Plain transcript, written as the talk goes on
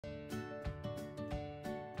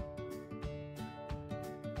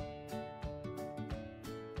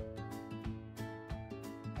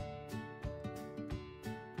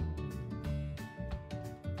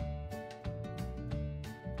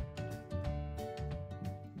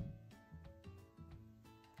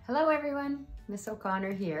Hello everyone, Miss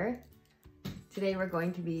O'Connor here. Today we're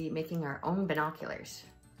going to be making our own binoculars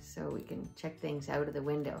so we can check things out of the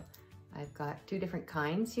window. I've got two different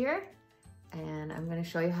kinds here and I'm going to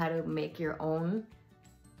show you how to make your own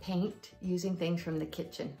paint using things from the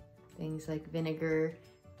kitchen. Things like vinegar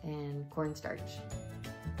and cornstarch.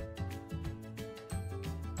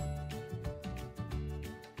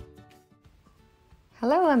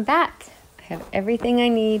 Hello, I'm back. I have everything I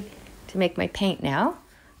need to make my paint now.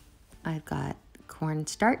 I've got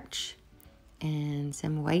cornstarch and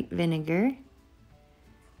some white vinegar.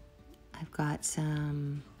 I've got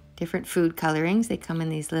some different food colorings. They come in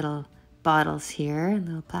these little bottles here,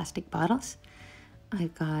 little plastic bottles.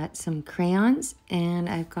 I've got some crayons and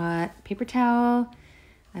I've got paper towel.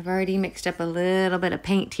 I've already mixed up a little bit of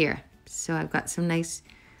paint here. So I've got some nice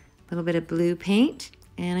little bit of blue paint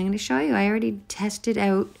and I'm going to show you. I already tested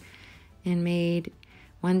out and made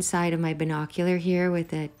one side of my binocular here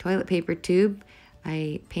with a toilet paper tube.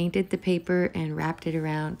 I painted the paper and wrapped it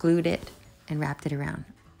around, glued it and wrapped it around.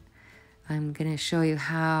 I'm going to show you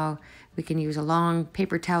how we can use a long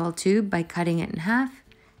paper towel tube by cutting it in half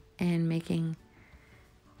and making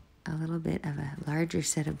a little bit of a larger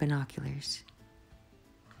set of binoculars.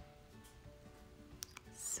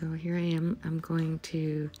 So here I am. I'm going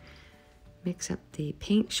to mix up the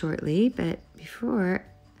paint shortly, but before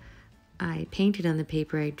I painted on the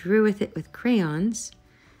paper, I drew with it with crayons.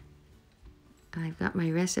 I've got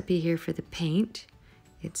my recipe here for the paint.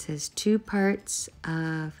 It says 2 parts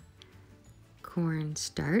of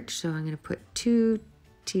cornstarch, so I'm going to put 2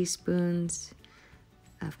 teaspoons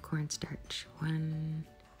of cornstarch. 1,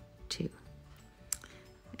 2.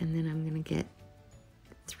 And then I'm going to get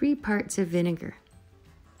 3 parts of vinegar.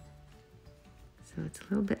 So it's a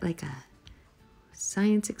little bit like a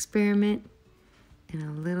science experiment and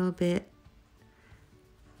a little bit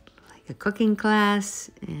like a cooking class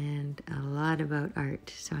and a lot about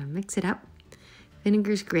art. So I mix it up.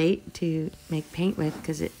 Vinegar's great to make paint with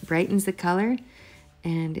because it brightens the color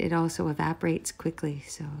and it also evaporates quickly,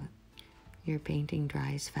 so your painting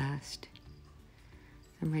dries fast.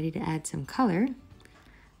 I'm ready to add some color.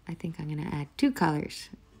 I think I'm going to add 2 colors.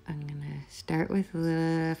 I'm going to start with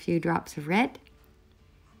a few drops of red.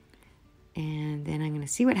 And then I'm going to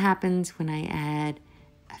see what happens when I add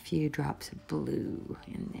a few drops of blue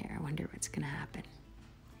in there. I wonder what's going to happen.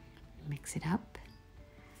 Mix it up.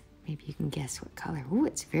 Maybe you can guess what color. Ooh,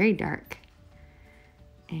 it's very dark.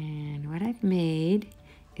 And what I've made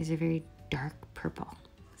is a very dark purple.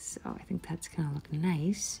 So I think that's going to look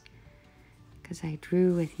nice because I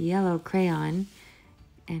drew with yellow crayon.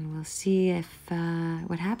 And we'll see if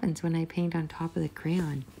what happens when I paint on top of the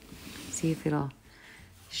crayon. See if it'll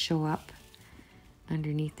show up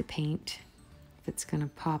underneath the paint, if it's going to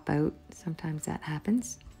pop out. Sometimes that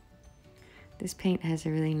happens. This paint has a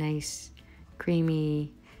really nice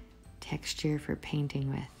creamy texture for painting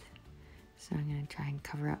with. So I'm going to try and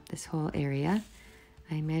cover up this whole area.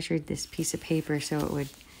 I measured this piece of paper so it would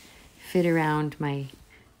fit around my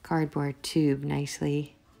cardboard tube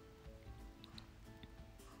nicely.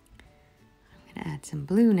 I'm going to add some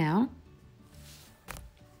blue now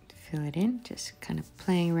to fill it in, just kind of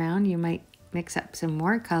playing around. You might mix up some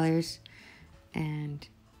more colors and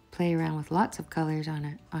play around with lots of colors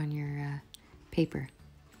on your paper.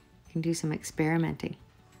 You can do some experimenting.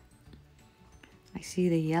 I see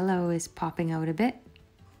the yellow is popping out a bit,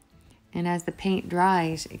 and as the paint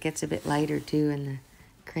dries it gets a bit lighter too and the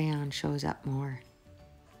crayon shows up more.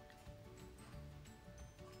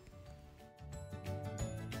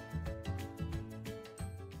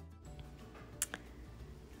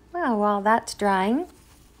 Well, while that's drying,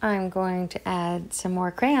 I'm going to add some more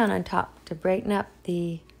crayon on top to brighten up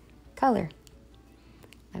the color.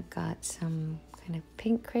 I've got some kind of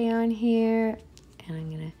pink crayon here, and I'm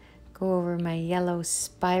going to go over my yellow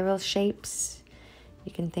spiral shapes.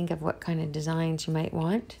 You can think of what kind of designs you might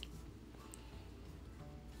want.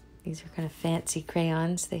 These are kind of fancy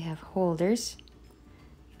crayons. They have holders.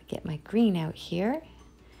 I'm going to get my green out here,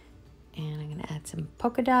 and I'm going to add some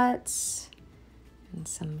polka dots and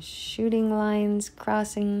some shooting lines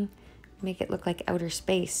crossing, make it look like outer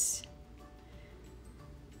space.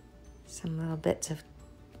 Some little bits of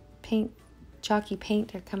paint, chalky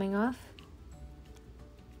paint are coming off.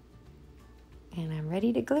 And I'm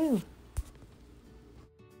ready to glue.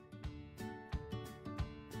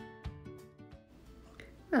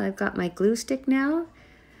 Well, I've got my glue stick now,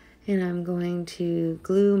 and I'm going to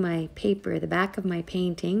glue my paper, the back of my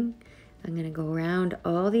painting. I'm going to go around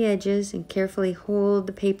all the edges and carefully hold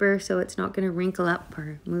the paper so it's not going to wrinkle up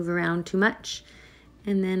or move around too much.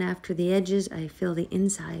 And then after the edges, I fill the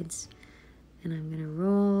insides. And I'm going to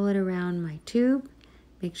roll it around my tube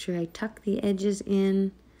Make sure I tuck the edges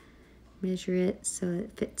in, measure it so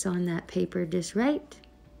it fits on that paper just right.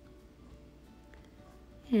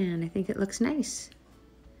 And I think it looks nice.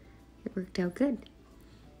 It worked out good.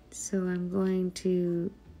 So I'm going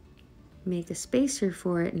to make a spacer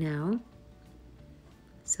for it now.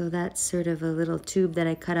 So that's sort of a little tube that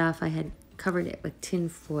I cut off. I had covered it with tin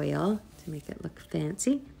foil to make it look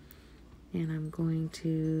fancy. And I'm going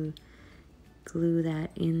to glue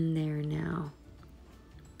that in there now.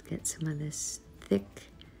 Get some of this thick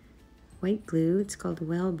white glue. It's called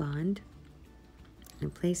Well Bond.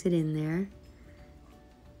 And place it in there.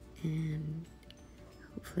 And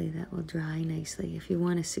hopefully that will dry nicely. If you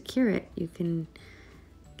want to secure it, you can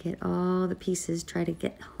get all the pieces, try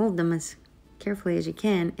to hold them as carefully as you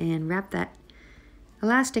can, and wrap that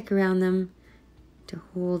elastic around them to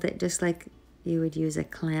hold it, just like you would use a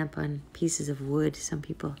clamp on pieces of wood. Some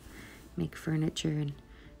people make furniture and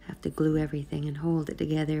have to glue everything and hold it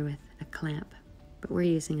together with a clamp, but we're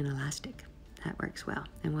using an elastic. That works well.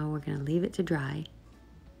 And well, we're going to leave it to dry.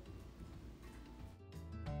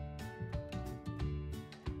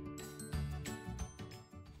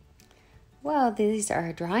 While these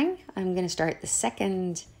are drying, I'm going to start the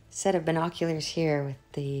second set of binoculars here with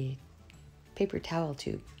the paper towel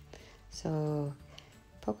tube. So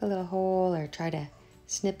poke a little hole or try to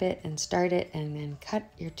snip it and start it, and then cut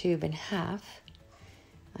your tube in half.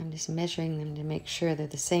 I'm just measuring them to make sure they're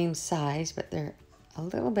the same size, but they're a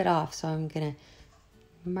little bit off, so I'm going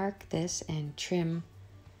to mark this and trim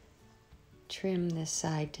this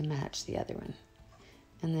side to match the other one.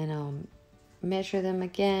 And then I'll measure them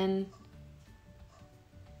again.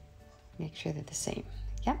 Make sure they're the same.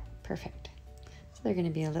 Yep, perfect. So they're going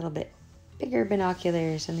to be a little bit bigger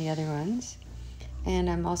binoculars than the other ones. And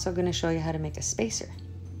I'm also going to show you how to make a spacer.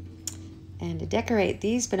 And to decorate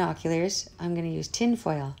these binoculars, I'm going to use tin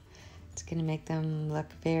foil. It's going to make them look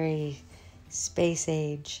very space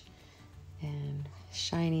age and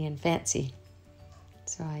shiny and fancy.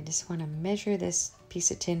 So I just want to measure this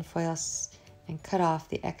piece of tin foil and cut off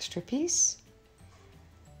the extra piece.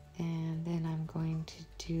 And then I'm going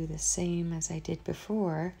to do the same as I did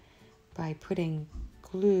before by putting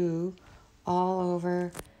glue all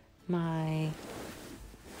over my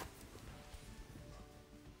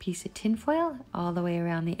piece of tin foil, all the way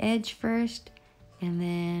around the edge first, and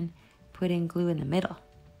then putting glue in the middle,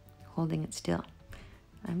 holding it still.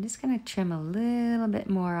 I'm just going to trim a little bit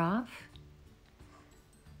more off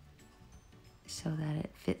so that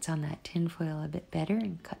it fits on that tin foil a bit better,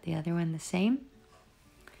 and cut the other one the same.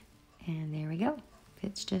 And there we go,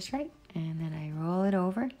 fits just right. And then I roll it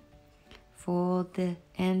over, fold the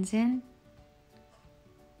ends in,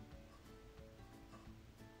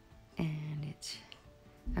 and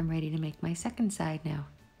I'm ready to make my second side now.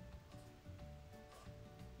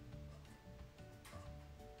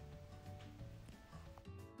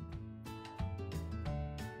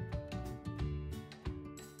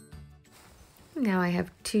 Now I have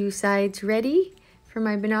two sides ready for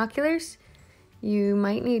my binoculars. You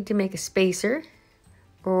might need to make a spacer,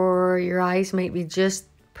 or your eyes might be just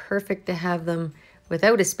perfect to have them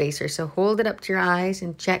without a spacer. So hold it up to your eyes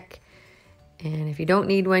and check. And if you don't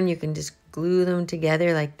need one, you can just glue them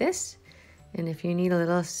together like this. And if you need a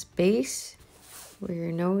little space where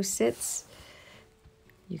your nose sits,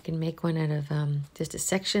 you can make one out of just a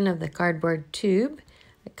section of the cardboard tube.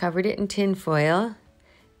 I covered it in tin foil,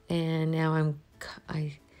 and now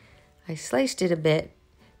I sliced it a bit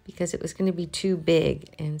because it was going to be too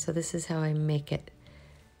big, and so this is how I make it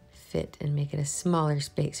fit and make it a smaller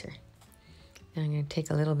spacer. And I'm going to take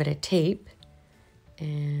a little bit of tape,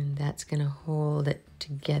 and that's going to hold it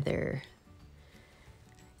together.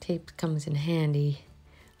 Tape comes in handy.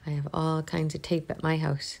 I have all kinds of tape at my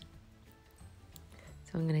house.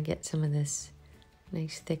 So I'm going to get some of this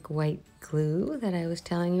nice thick white glue that I was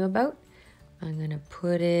telling you about. I'm going to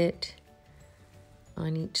put it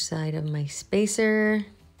on each side of my spacer.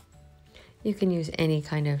 You can use any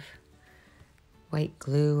kind of white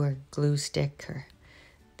glue or glue stick, or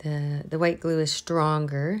the white glue is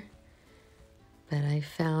stronger, but I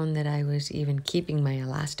found that I was even keeping my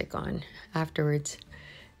elastic on afterwards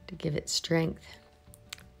to give it strength.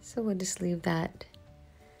 So we'll just leave that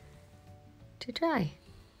to dry.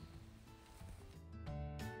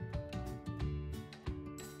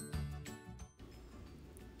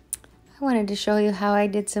 I wanted to show you how I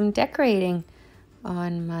did some decorating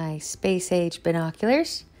on my space age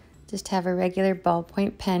binoculars. Just have a regular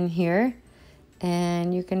ballpoint pen here,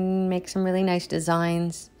 and you can make some really nice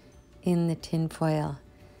designs in the tin foil.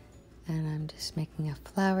 And I'm just making a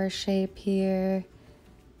flower shape here,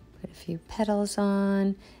 put a few petals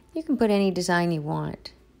on. You can put any design you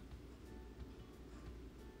want.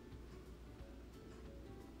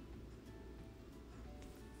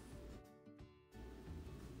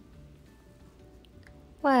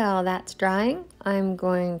 While that's drying, I'm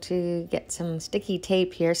going to get some sticky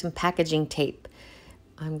tape here, some packaging tape.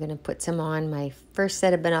 I'm going to put some on my first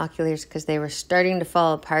set of binoculars because they were starting to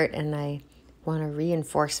fall apart, and I want to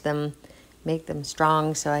reinforce them, make them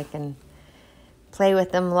strong so I can play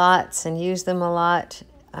with them lots and use them a lot.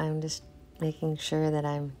 I'm just making sure that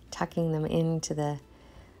I'm tucking them into the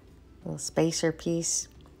little spacer piece,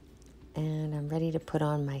 and I'm ready to put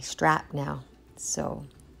on my strap now. So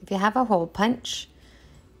if you have a hole punch,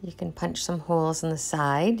 you can punch some holes in the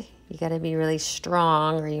side. You got to be really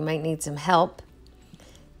strong, or you might need some help.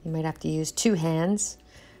 You might have to use 2 hands.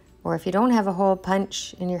 Or if you don't have a hole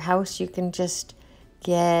punch in your house, you can just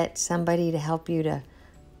get somebody to help you to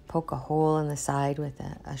poke a hole in the side with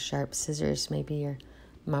a sharp scissors, maybe your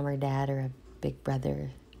mom or dad or a big brother or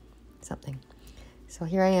something. So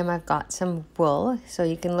here I am, I've got some wool. So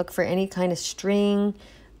you can look for any kind of string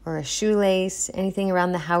or a shoelace, anything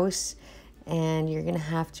around the house, and you're gonna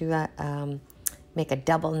have to make a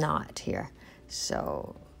double knot here.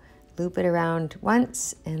 So loop it around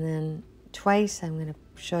once and then twice. I'm going to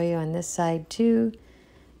show you on this side too.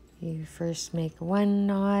 You first make 1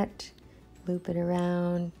 knot, loop it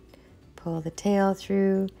around, pull the tail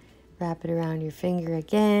through, wrap it around your finger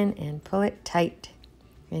again, and pull it tight.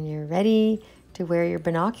 And you're ready to wear your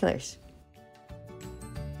binoculars.